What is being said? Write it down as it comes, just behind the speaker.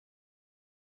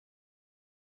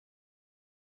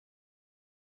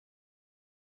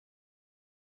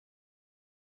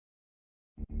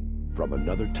From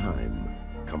another time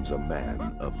comes a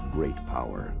man of great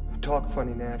power. You talk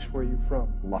funny, Nash. Where are you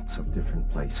from? Lots of different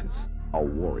places. A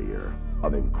warrior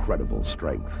of incredible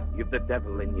strength. You've the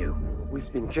devil in you.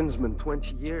 We've been kinsmen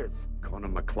 20 years. Connor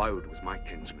MacLeod was my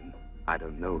kinsman. I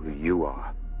don't know who you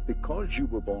are. Because you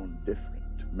were born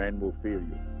different, men will fear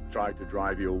you, try to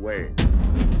drive you away.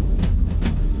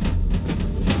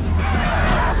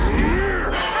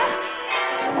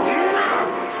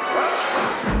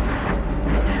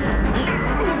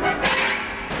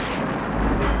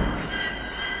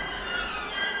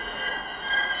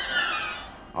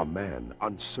 A man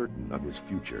uncertain of his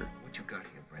future. What you got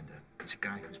here, Brenda, is a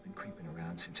guy who's been creeping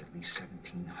around since at least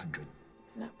 1700.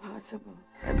 It's not possible.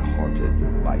 And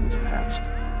haunted by his past.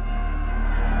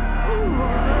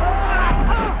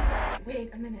 Wait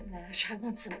a minute, Nash. I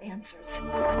want some answers.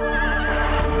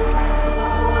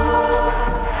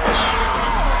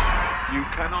 You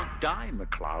cannot die,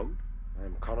 MacLeod. I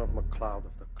am Conor MacLeod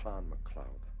of the Clan MacLeod.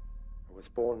 I was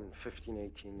born in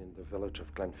 1518 in the village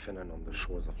of Glenfinnan on the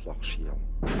shores of Loch Shiel.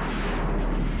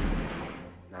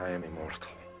 I am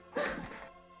immortal.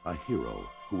 A hero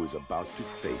who is about to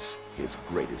face his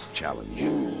greatest challenge. You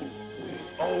will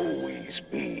always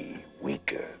be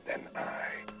weaker than I.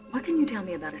 What can you tell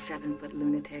me about a 7-foot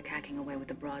lunatic hacking away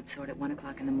with a broadsword at 1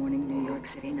 o'clock in the morning, New York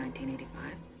City,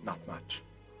 1985? Not much.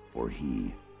 For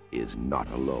he is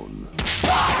not alone.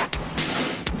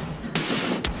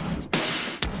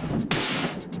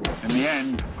 In the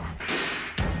end,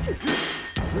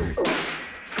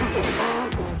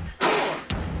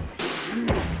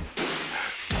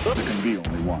 there can be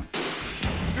only one.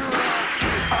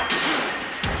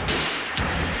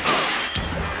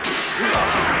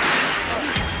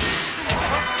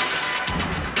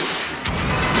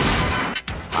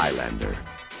 Highlander,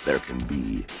 there can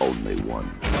be only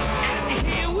one.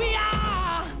 Here we